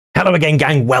Hello again,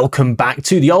 gang. Welcome back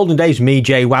to the olden days with me,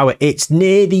 Jayhuahua. It's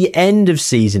near the end of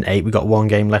Season 8. We've got one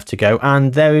game left to go,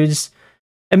 and there is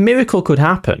a miracle could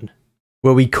happen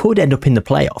where we could end up in the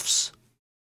playoffs.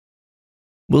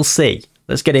 We'll see.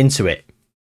 Let's get into it.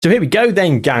 So here we go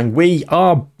then, gang. We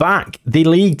are back. The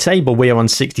league table, we are on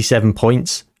 67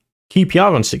 points.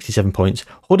 QPR on 67 points.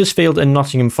 Huddersfield and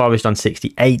Nottingham Forest on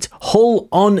 68. Hull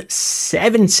on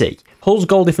 70. Hull's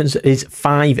goal difference is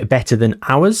 5 better than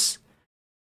ours.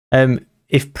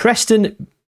 If Preston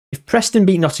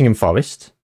beat Nottingham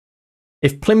Forest,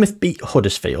 if Plymouth beat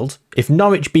Huddersfield, if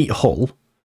Norwich beat Hull,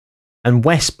 and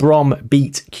West Brom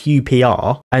beat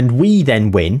QPR, and we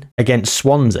then win against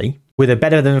Swansea with a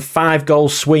better than 5 goal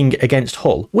swing against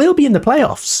Hull, we'll be in the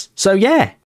playoffs. So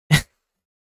yeah,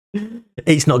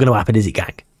 it's not going to happen, is it,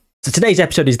 gang? So today's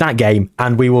episode is that game,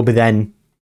 and we will be then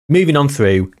moving on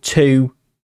through to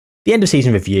the end of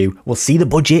season review. We'll see the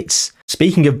budgets.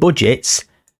 Speaking of budgets,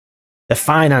 the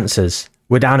finances,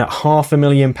 we're down at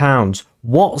 £500,000.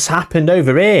 What's happened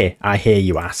over here, I hear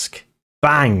you ask?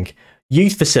 Bang.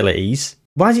 Youth facilities.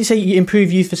 Why does it say you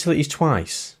improve youth facilities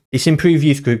twice? It's improve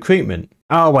youth recruitment.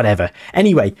 Oh, whatever.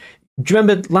 Anyway, do you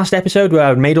remember last episode where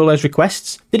I made all those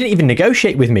requests? They didn't even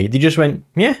negotiate with me. They just went,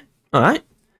 yeah, all right.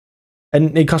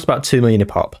 And it cost about 2 million a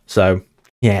pop. So,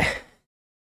 yeah.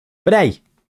 But hey,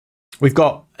 we've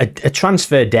got a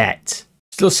transfer debt.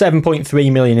 Still 7.3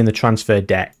 million in the transfer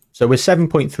debt. So we're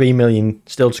 7.3 million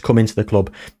still to come into the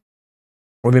club.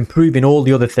 We're improving all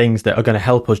the other things that are going to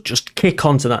help us just kick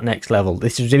on to that next level.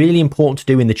 This is really important to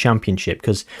do in the Championship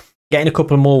because getting a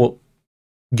couple more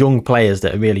young players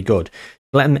that are really good,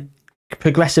 let them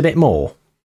progress a bit more.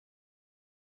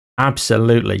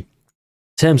 Absolutely. In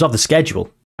terms of the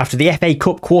schedule, after the FA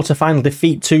Cup quarter-final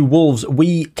defeat to Wolves,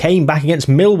 we came back against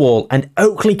Millwall and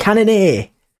Oakley Cannoneer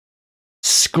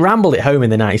scrambled it home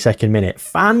in the 92nd minute.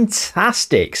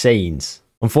 Fantastic scenes.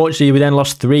 Unfortunately, we then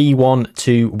lost 3-1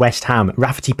 to West Ham.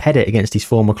 Rafferty Pettit against his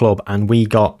former club, and we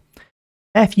got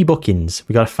a few bookings.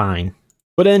 We got a fine.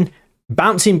 But then,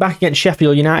 bouncing back against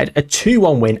Sheffield United, a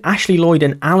 2-1 win. Ashley Lloyd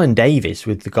and Alan Davis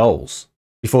with the goals.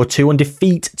 Before 2-1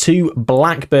 defeat to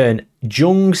Blackburn.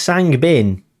 Jung Sang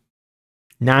Bin,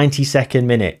 92nd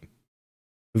minute.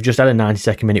 We've just had a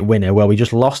 92nd minute winner. Well, we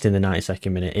just lost in the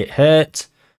 92nd minute. It hurt.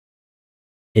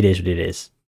 It is what it is.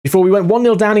 Before we went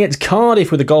 1-0 down against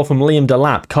Cardiff with a goal from Liam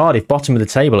Delap. Cardiff bottom of the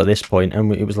table at this point, and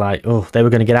it was like, oh, they were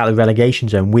going to get out of the relegation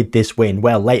zone with this win.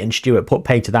 Well, Leighton Stewart put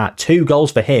paid to that. 2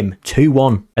 goals for him,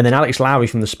 2-1. And then Alex Lowry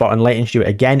from the spot and Leighton Stewart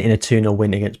again in a 2-0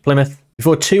 win against Plymouth.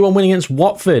 Before 2-1 win against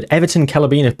Watford, Everton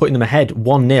Calabina putting them ahead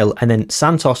 1-0, and then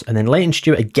Santos and then Leighton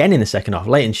Stewart again in the second half.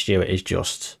 Leighton Stewart is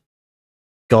just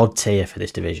God tier for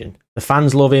this division. The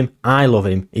fans love him. I love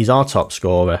him. He's our top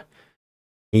scorer.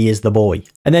 He is the boy.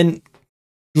 And then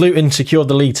Luton secured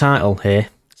the league title here.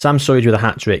 Sam Surridge with a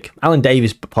hat-trick. Alan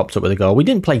Davis popped up with a goal. We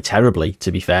didn't play terribly,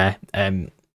 to be fair.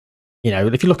 You know,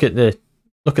 if you look at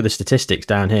the statistics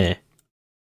down here,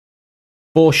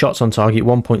 4 shots on target,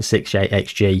 1.68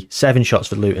 XG, 7 shots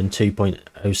for Luton,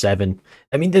 2.07.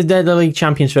 I mean, they're the league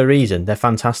champions for a reason. They're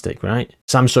fantastic, right?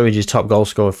 Sam Surridge is top goal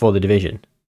scorer for the division.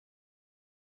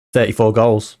 34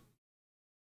 goals.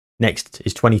 Next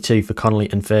is 22 for Connolly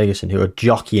and Ferguson, who are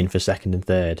jockeying for second and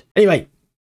third. Anyway,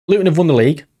 Luton have won the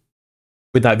league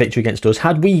with that victory against us.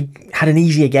 Had we had an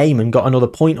easier game and got another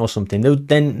point or something,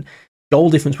 then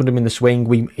goal difference would have been the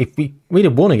swing. If we'd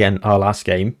have won again our last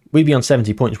game, we'd be on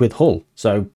 70 points with Hull.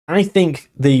 So I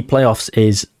think the playoffs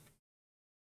is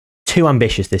too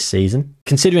ambitious this season.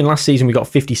 Considering last season we got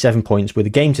 57 points, with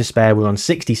a game to spare, we're on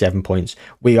 67 points.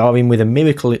 We are in with a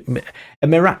miracle. A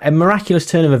miraculous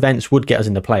turn of events would get us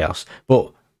in the playoffs,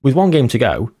 but with 1 game to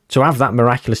go, to have that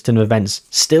miraculous turn of events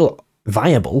still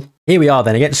viable. Here we are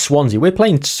then against Swansea. We're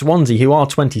playing Swansea, who are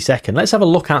 22nd. Let's have a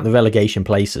look at the relegation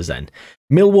places then.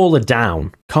 Millwall are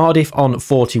down. Cardiff on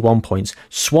 41 points.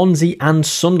 Swansea and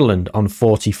Sunderland on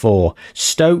 44.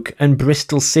 Stoke and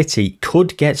Bristol City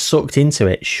could get sucked into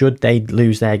it should they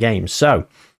lose their games. So,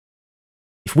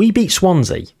 if we beat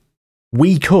Swansea,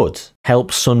 we could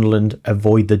help Sunderland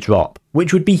avoid the drop,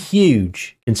 which would be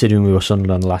huge considering we were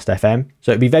Sunderland on the last FM.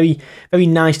 So it'd be very, very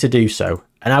nice to do so.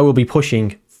 And I will be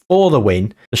pushing for the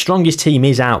win. The strongest team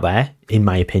is out there, in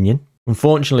my opinion.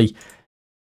 Unfortunately,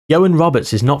 Johan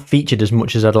Roberts is not featured as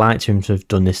much as I'd like him to have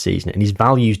done this season, and his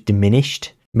value's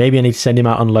diminished. Maybe I need to send him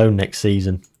out on loan next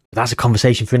season. But that's a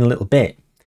conversation for in a little bit.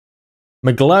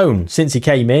 McGlone, since he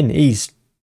came in, he's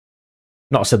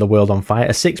not set the world on fire.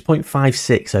 A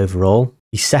 6.56 overall.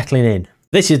 He's settling in.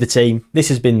 This is the team. This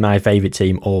has been my favourite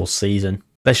team all season.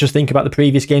 Let's just think about the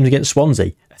previous games against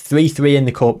Swansea. A 3-3 in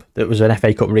the Cup that was an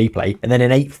FA Cup replay, and then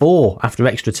an 8-4 after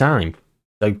extra time.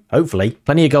 So hopefully,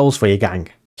 plenty of goals for you, gang.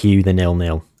 Cue the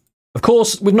 0-0. Of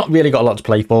course, we've not really got a lot to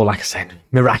play for. Like I said,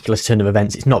 miraculous turn of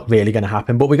events. It's not really going to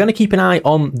happen. But we're going to keep an eye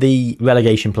on the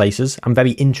relegation places. I'm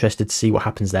very interested to see what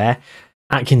happens there.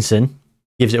 Atkinson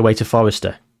gives it away to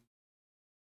Forrester.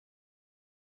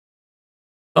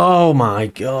 Oh my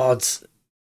God.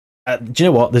 Do you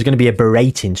know what? There's going to be a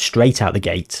berating straight out the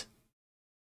gate.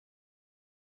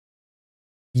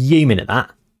 Fuming at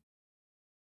that.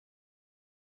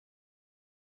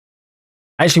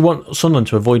 I actually want Sunderland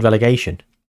to avoid relegation.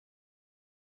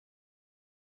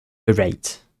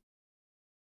 Berate.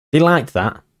 They liked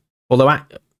that. Although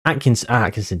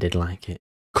Atkinson did like it.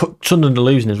 Sunderland are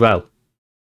losing as well.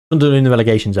 Sunderland are in the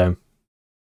relegation zone.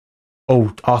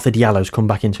 Oh, Arthur Diallo's come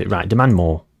back into it. Right, demand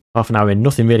more. Half an hour in,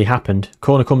 nothing really happened.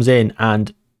 Corner comes in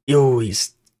and, oh,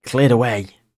 he's cleared away.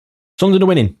 Sunderland are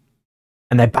winning.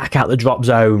 And they're back out the drop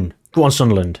zone. Go on,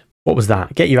 Sunderland. What was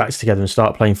that? Get your acts together and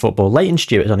start playing football. Leighton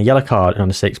Stewart is on a yellow card and on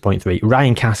a 6.3.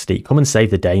 Ryan Cassidy, come and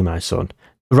save the day, my son.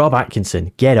 Rob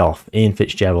Atkinson, get off. Ian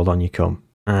Fitzgerald, on you come.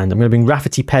 And I'm going to bring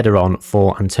Rafferty Pedder on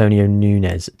for Antonio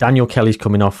Nunes. Daniel Kelly's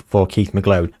coming off for Keith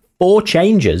McGlone. 4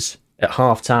 changes at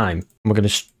half time. And we're going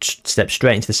to step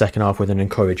straight into the second half with an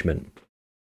encouragement.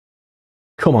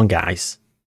 Come on, guys.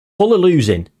 Hull are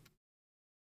losing.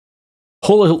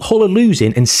 Hull are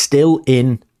losing and still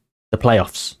in the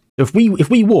playoffs. So if we were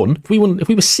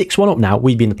 6-1 up now,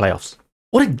 we'd be in the playoffs.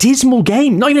 What a dismal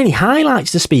game. Not even any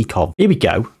highlights to speak of. Here we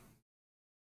go.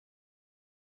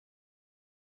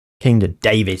 Kingdon,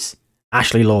 Davies,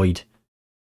 Ashley Lloyd.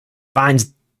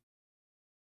 Finds...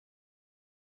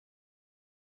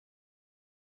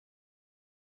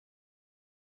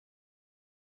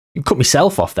 You cut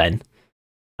myself off then.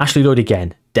 Ashley Lloyd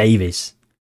again. Davies.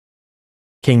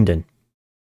 Kingdon.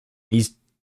 He's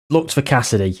looked for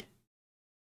Cassidy.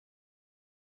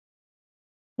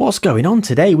 What's going on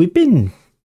today? We've been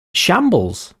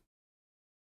shambles.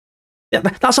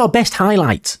 That's our best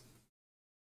highlight.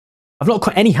 I've not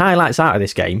got any highlights out of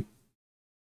this game.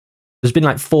 There's been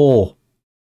like 4.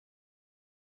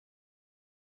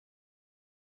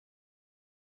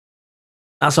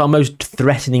 That's our most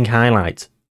threatening highlight.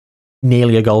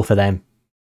 Nearly a goal for them.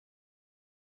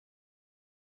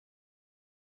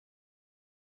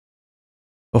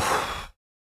 Oh.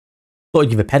 Thought I'd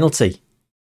give a penalty.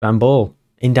 Van ball.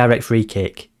 Indirect free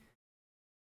kick.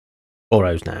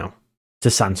 Burrows now.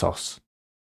 To Santos.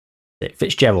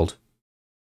 Fitzgerald.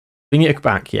 Bring it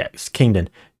back. Yeah, it's Kingdon.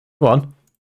 Go on.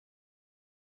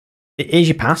 Here's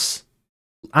your pass.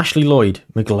 Ashley Lloyd.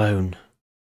 McGlone.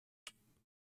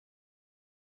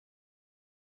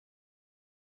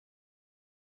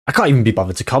 I can't even be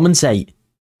bothered to commentate.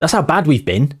 That's how bad we've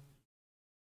been.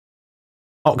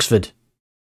 Oxford.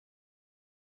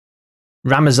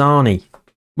 Ramazani.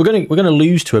 We're gonna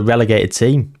lose to a relegated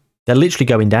team. They're literally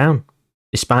going down,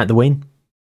 despite the win.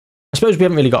 I suppose we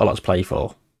haven't really got a lot to play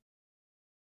for.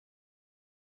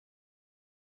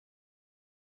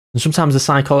 And sometimes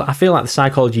I feel like the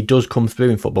psychology does come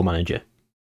through in Football Manager.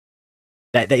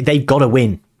 They've got to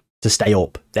win to stay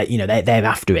up. They're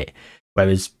after it.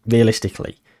 Whereas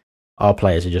realistically, our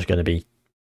players are just going to be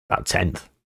about 10th.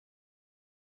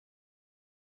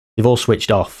 They've all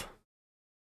switched off.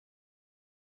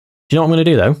 Do you know what I'm going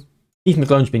to do though? Keith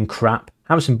McGlone's been crap.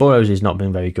 Harrison Burrows has not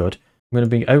been very good. I'm going to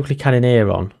bring Oakley Cannoneer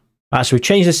on. Right, so we've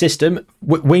changed the system.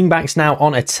 Wing backs now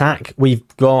on attack. We've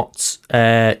got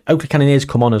Oakley Cannoneers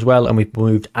come on as well, and we've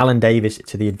moved Alan Davis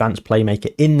to the advanced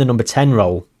playmaker in the number 10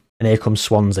 role. And here comes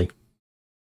Swansea.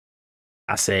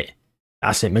 That's it.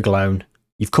 That's it, McGlone.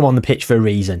 You've come on the pitch for a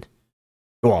reason.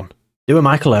 Go on. Do a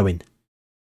Michael Owen.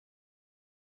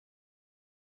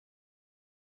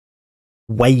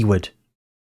 Wayward.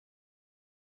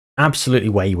 Absolutely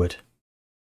wayward.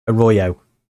 Arroyo.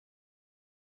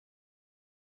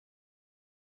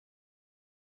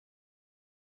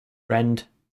 Friend.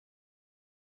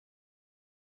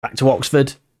 Back to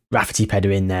Oxford. Rafferty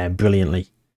Pedder in there brilliantly.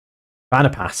 Find a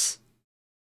pass.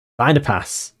 Find a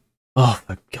pass. Oh,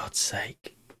 for God's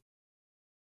sake.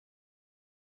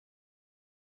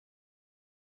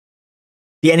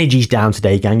 The energy's down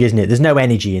today, gang, isn't it? There's no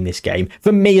energy in this game.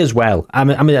 For me as well. I'm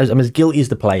as guilty as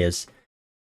the players.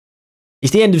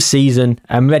 It's the end of season.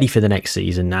 I'm ready for the next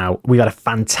season now. We've had a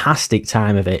fantastic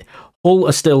time of it. Hull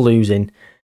are still losing.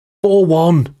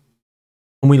 4-1.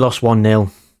 And we lost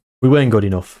 1-0. We weren't good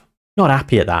enough. Not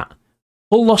happy at that.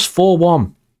 Hull lost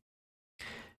 4-1.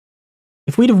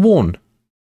 If we'd have won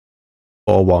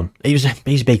 4-1, it was a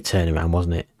big turnaround,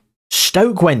 wasn't it?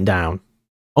 Stoke went down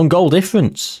on goal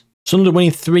difference. Sunderland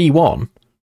winning 3-1.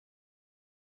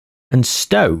 And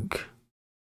Stoke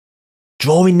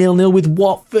drawing 0-0 with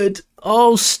Watford.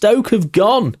 Oh, Stoke have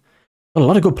gone. A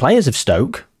lot of good players of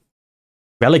Stoke.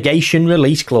 Relegation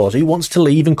release clause. Who wants to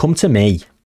leave and come to me?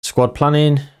 Squad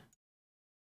planning.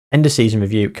 End of season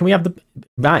review. Can we have the...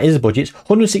 That is the budgets.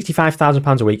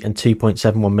 £165,000 a week and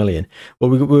 2.71 million. Well,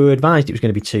 we were advised it was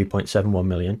going to be 2.71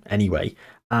 million anyway.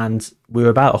 And we were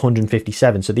about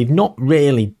 157. So they've not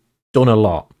really done a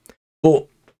lot. But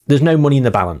there's no money in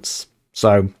the balance.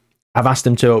 So I've asked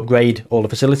them to upgrade all the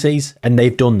facilities and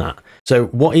they've done that. So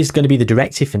what is going to be the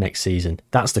directive for next season?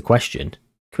 That's the question.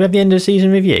 Can we have the end of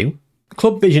season review?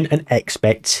 Club vision and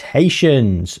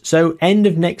expectations. So end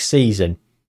of next season.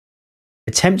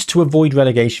 Attempts to avoid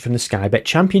relegation from the Sky Bet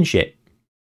Championship.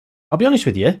 I'll be honest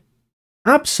with you.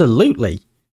 Absolutely.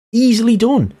 Easily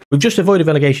done. We've just avoided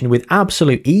relegation with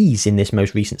absolute ease in this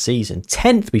most recent season.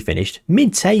 10th we finished,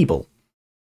 mid-table.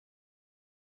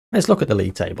 Let's look at the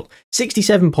league table.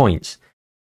 67 points.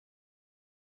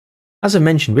 As I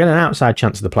mentioned, we had an outside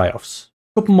chance of the playoffs.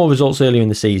 A couple more results earlier in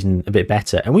the season, a bit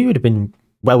better, and we would have been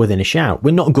well within a shout.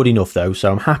 We're not good enough though,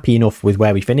 so I'm happy enough with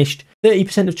where we finished.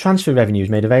 30% of transfer revenue is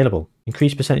made available.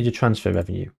 Increased percentage of transfer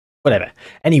revenue. Whatever.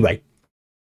 Anyway.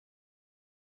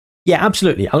 Yeah,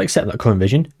 absolutely. I'll accept that current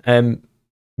vision.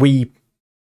 We've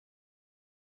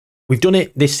done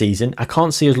it this season. I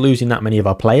can't see us losing that many of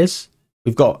our players.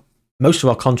 We've got most of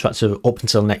our contracts are up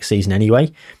until next season anyway.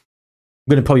 I'm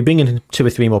going to probably bring in 2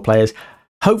 or 3 more players.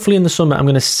 Hopefully in the summer, I'm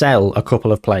going to sell a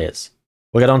couple of players.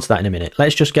 We'll get on to that in a minute.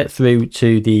 Let's just get through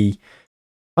to the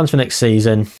plans for next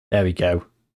season. There we go.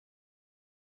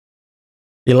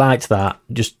 You liked that.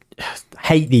 Just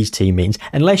hate these team meetings.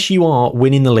 Unless you are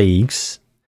winning the leagues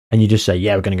and you just say,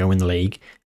 yeah, we're going to go win the league.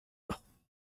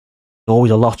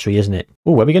 Always a lottery, isn't it?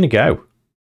 Oh, where are we going to go?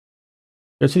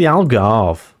 Go to the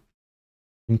Algarve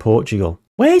in Portugal.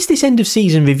 Where's this end of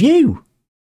season review?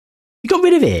 You got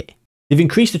rid of it. They've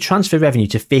increased the transfer revenue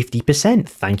to 50%.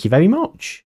 Thank you very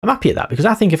much. I'm happy at that because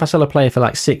I think if I sell a player for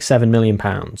like £6-7 million,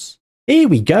 here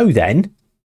we go then.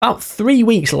 About 3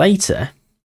 weeks later,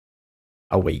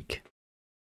 a week.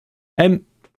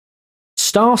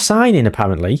 Star signing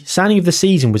apparently. Signing of the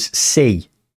season was C.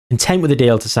 Content with the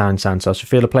deal to sign Santos. We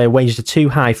feel the player wages are too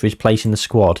high for his place in the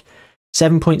squad.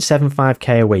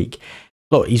 7.75k a week.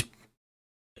 Look, if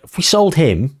we sold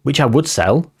him, which I would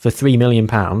sell for £3 million,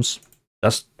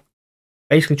 that's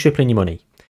basically tripling your money.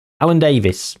 Alan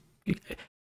Davis,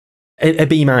 a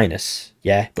B minus,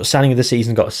 yeah, but signing of the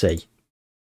season got a C.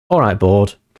 All right,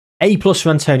 board. A plus for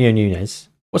Antonio Nunes.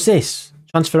 What's this?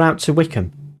 Transfer out to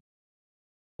Wickham.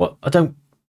 What? I don't.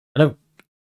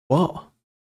 What?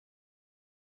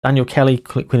 Daniel Kelly,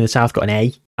 Queen of the South, got an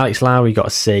A. Alex Lowry got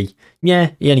a C. Yeah,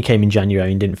 he only came in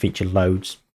January and didn't feature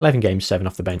loads. 11 games, 7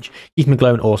 off the bench. Keith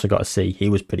McGlone also got a C. He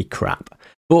was pretty crap.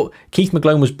 But Keith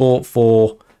McGlone was bought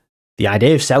for the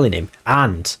idea of selling him.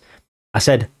 And I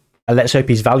said, let's hope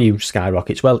his value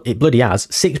skyrockets. Well, it bloody has.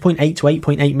 6.8 to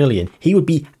 8.8 million. He would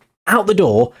be out the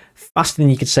door faster than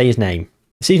you could say his name.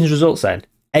 The season's results then.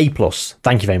 A plus.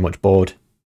 Thank you very much, board.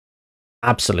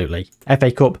 Absolutely.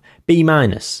 FA Cup, B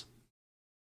minus.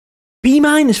 B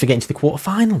minus for getting to the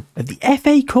quarter-final of the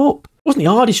FA Cup. Wasn't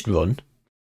the hardest run.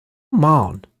 Come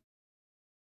on.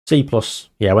 C plus.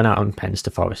 Yeah, went out on pens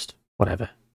to Forest.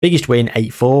 Whatever. Biggest win,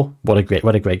 8-4. What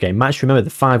a great game. Match, remember the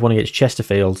 5-1 against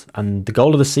Chesterfield. And the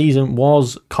goal of the season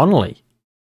was Connolly.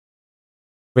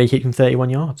 Free kick from 31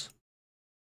 yards.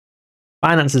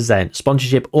 Finances then.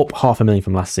 Sponsorship up £500,000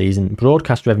 from last season.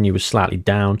 Broadcast revenue was slightly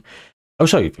down. Oh,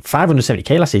 sorry,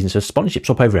 570k last season. So sponsorship's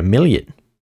up over £1 million.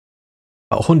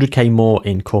 About 100k more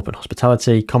in corporate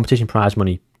hospitality. Competition prize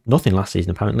money, nothing last season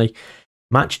apparently.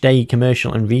 Match day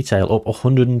commercial and retail up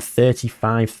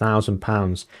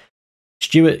 £135,000.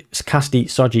 Stewart, Cassidy,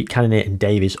 Soji, Cannonier and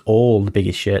Davies, all the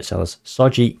biggest shirt sellers.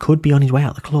 Soji could be on his way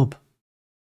out of the club.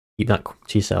 Keep that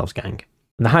to yourselves, gang.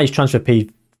 And the highest transfer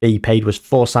fee paid was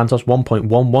for Santos,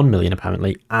 1.11 million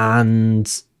apparently.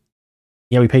 And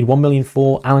yeah, we paid 1 million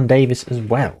for Alan Davis as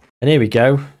well. And here we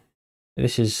go.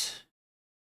 This is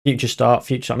future start,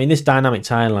 future. I mean, this dynamic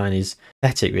timeline is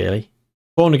pathetic, really.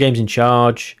 400 games in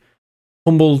charge.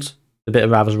 Humbled a bit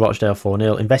of Rivals Rochdale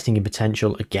 4-0. Investing in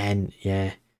potential again,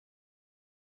 yeah.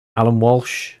 Alan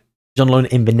Walsh. He's on loan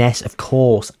in Inverness, of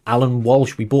course. Alan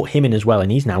Walsh, we bought him in as well,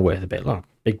 and he's now worth a bit. Look,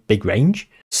 big range.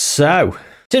 So,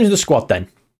 in terms of the squad then.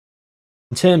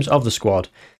 In terms of the squad,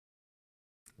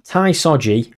 Ty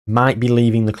Soji might be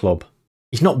leaving the club.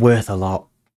 He's not worth a lot.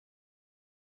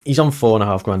 He's on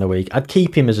 £4.5 a week. I'd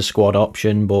keep him as a squad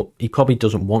option, but he probably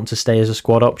doesn't want to stay as a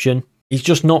squad option. He's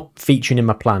just not featuring in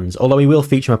my plans, although he will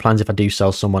feature in my plans if I do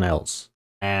sell someone else.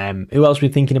 Who else are we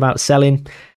thinking about selling?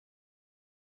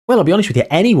 Well, I'll be honest with you,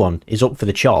 anyone is up for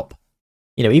the chop.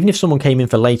 You know, even if someone came in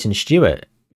for Leighton Stewart,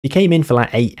 he came in for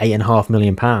like £8.5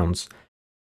 million.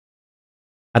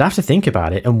 I'd have to think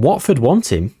about it. And Watford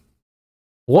want him.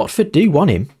 Watford do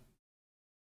want him.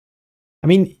 I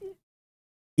mean,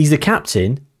 he's the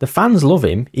captain. The fans love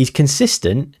him. He's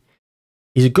consistent.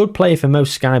 He's a good player for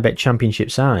most Sky Bet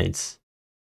Championship sides.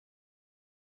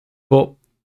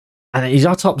 And he's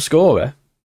our top scorer.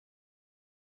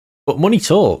 But money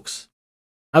talks.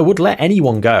 I would let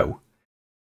anyone go.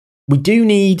 We do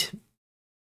need,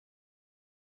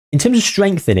 in terms of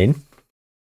strengthening,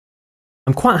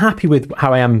 I'm quite happy with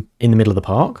how I am in the middle of the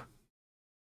park.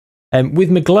 With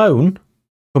McGlone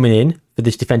coming in for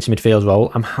this defensive midfield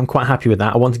role, I'm quite happy with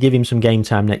that. I want to give him some game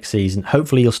time next season.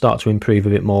 Hopefully he'll start to improve a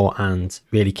bit more and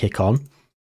really kick on.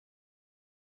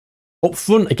 Up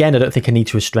front, again, I don't think I need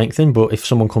to strengthen, but if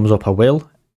someone comes up, I will.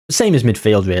 Same as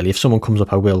midfield, really. If someone comes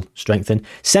up, I will strengthen.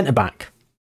 Centre-back.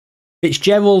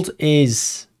 Fitzgerald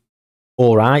is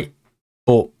all right,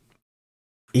 but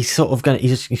he's sort of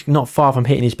he's not far from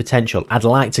hitting his potential. I'd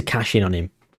like to cash in on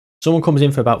him. Someone comes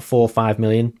in for about 4 or 5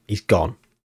 million, he's gone.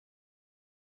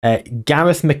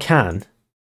 Gareth McCann.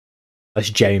 That's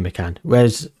Jerry McCann.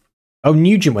 Whereas,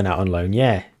 Nugent went out on loan,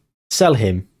 yeah. Sell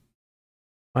him.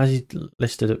 Why is he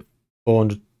listed at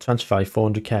 400, transfer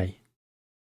 400k?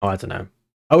 Oh, I don't know.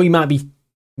 Oh, he might be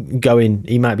going,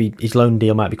 his loan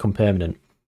deal might become permanent.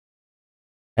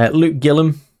 Luke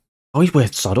Gillum. Oh, he's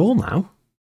worth sod all now.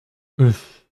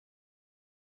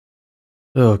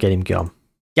 Oh, get him gone.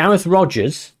 Gareth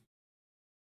Rogers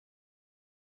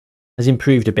has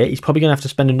improved a bit. He's probably going to have to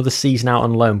spend another season out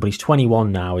on loan, but he's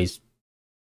 21 now.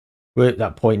 We're at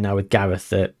that point now with Gareth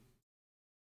that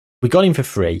we got him for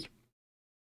free.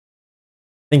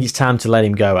 I think it's time to let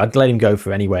him go. I'd let him go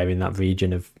for anywhere in that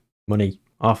region of money.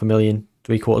 500,000,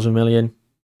 750,000.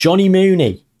 Johnny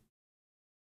Mooney.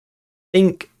 I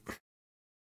think he's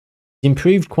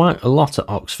improved quite a lot at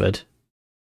Oxford.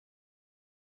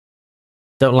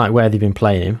 Don't like where they've been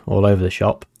playing him, all over the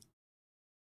shop.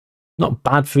 Not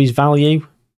bad for his value.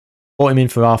 Bought him in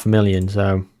for 500,000,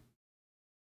 so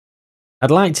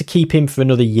I'd like to keep him for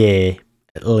another year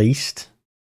at least.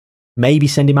 Maybe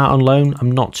send him out on loan.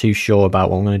 I'm not too sure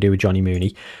about what I'm going to do with Johnny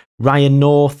Mooney. Ryan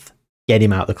North, get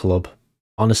him out of the club.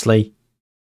 Honestly,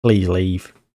 please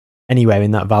leave. Anywhere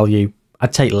in that value,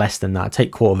 I'd take less than that. I'd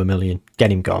take 250,000.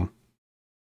 Get him gone.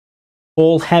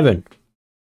 Paul Heron.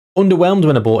 Underwhelmed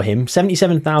when I bought him.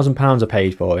 £77,000 I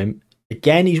paid for him.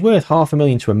 Again, he's worth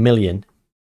 500,000 to 1 million.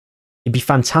 It'd be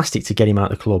fantastic to get him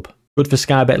out of the club. Good for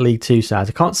Sky Bet League 2 sides.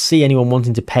 I can't see anyone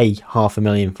wanting to pay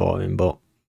 500,000 for him, but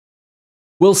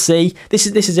we'll see. This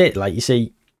is it. Like you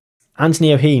see,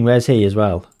 Anthony O'Heen, where's he as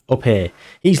well? Up here.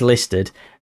 He's listed.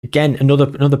 Again,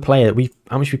 another player that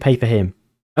how much we pay for him?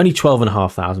 Only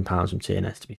 £12,500 from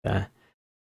TNS, to be fair.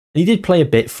 And he did play a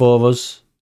bit for us.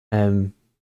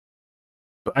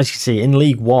 But as you can see, in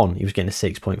League 1, he was getting a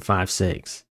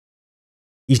 6.56.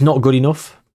 He's not good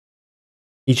enough.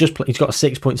 He's got a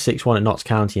 6.61 at Notts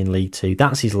County in League 2.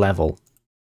 That's his level.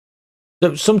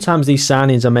 So sometimes these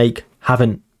signings I make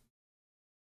haven't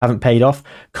paid off.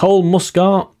 Cole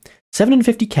Muscat,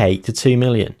 750k to 2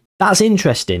 million. That's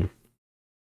interesting.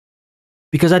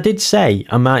 Because I did say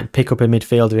I might pick up a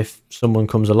midfielder if someone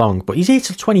comes along, but he's here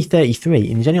till 2033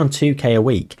 and he's only on 2k a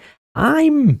week.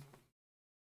 I'm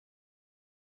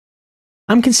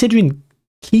considering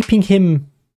keeping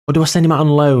him, or do I send him out on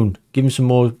loan? Give him some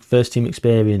more first team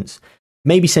experience.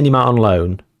 Maybe send him out on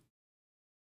loan,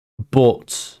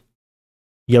 but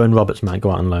Johan Roberts might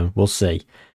go out on loan. We'll see.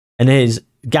 And here's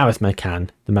Gareth McCann,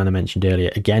 the man I mentioned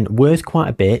earlier. Again, worth quite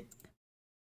a bit.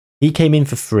 He came in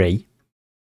for free.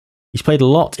 He's played a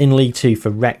lot in League 2 for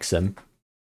Wrexham.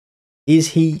 Is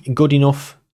he good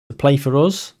enough to play for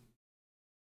us?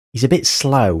 He's a bit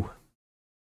slow.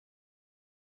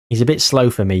 He's a bit slow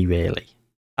for me, really.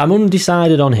 I'm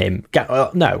undecided on him.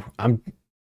 No, I'm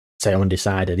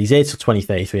undecided. He's here till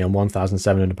 2033 on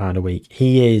 £1,700 a week.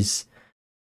 He is.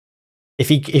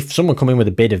 If someone come in with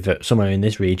a bid of somewhere in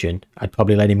this region, I'd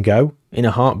probably let him go in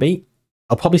a heartbeat.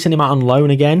 I'll probably send him out on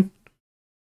loan again.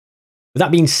 With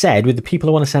that being said, with the people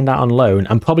I want to send out on loan,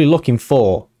 I'm probably looking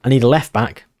for, I need a left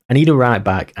back, I need a right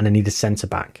back, and I need a centre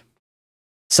back.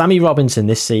 Sammy Robinson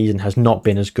this season has not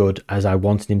been as good as I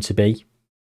wanted him to be.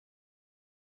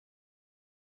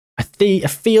 I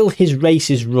feel his race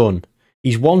is run.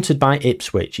 He's wanted by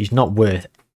Ipswich. He's not worth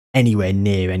anywhere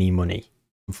near any money,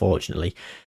 unfortunately.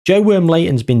 Joe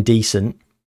Worm-Leighton's been decent.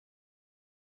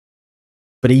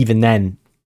 But even then,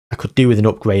 I could do with an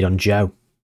upgrade on Joe.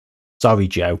 Sorry,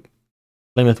 Joe.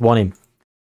 Plymouth want him.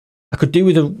 I could do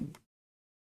with a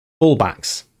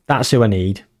fullbacks. That's who I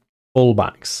need.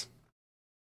 Fullbacks.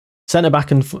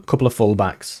 Centre-back and a couple of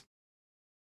fullbacks.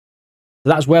 So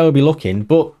that's where we'll be looking.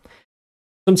 But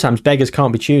sometimes beggars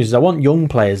can't be choosers. I want young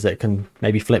players that can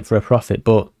maybe flip for a profit,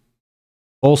 but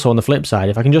also on the flip side,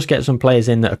 if I can just get some players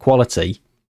in that are quality,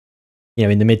 you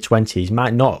know, in the mid-20s,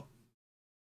 might not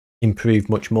improve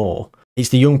much more. It's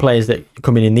the young players that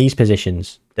come in these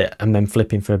positions that and then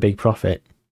flipping for a big profit.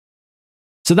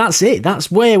 So that's it. That's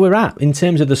where we're at in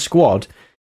terms of the squad.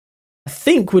 I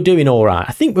think we're doing all right.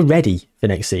 I think we're ready for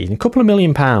next season. A couple of £1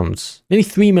 million, nearly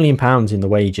 £3 million in the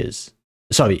wages.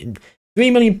 Sorry,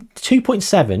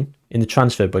 2.7 in the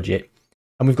transfer budget,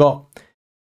 and we've got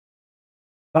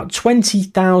about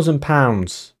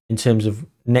 £20,000 in terms of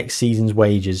next season's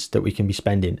wages that we can be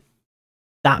spending.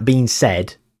 That being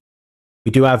said,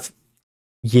 we do have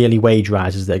yearly wage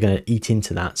rises that are going to eat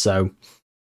into that. So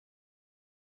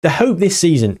the hope this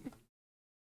season,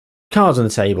 cards on the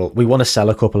table, we want to sell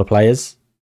a couple of players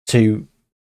to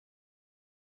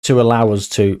allow us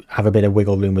to have a bit of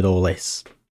wiggle room with all this.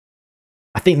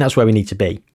 I think that's where we need to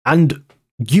be. And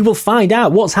you will find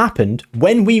out what's happened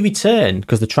when we return,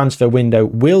 because the transfer window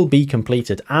will be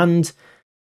completed. And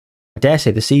I dare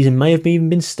say the season may have even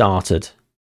been started.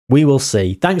 We will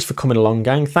see. Thanks for coming along,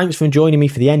 gang. Thanks for joining me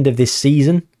for the end of this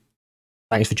season.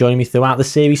 Thanks for joining me throughout the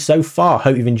series so far.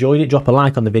 Hope you've enjoyed it. Drop a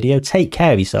like on the video. Take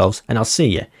care of yourselves, and I'll see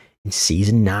you in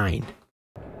Season 9.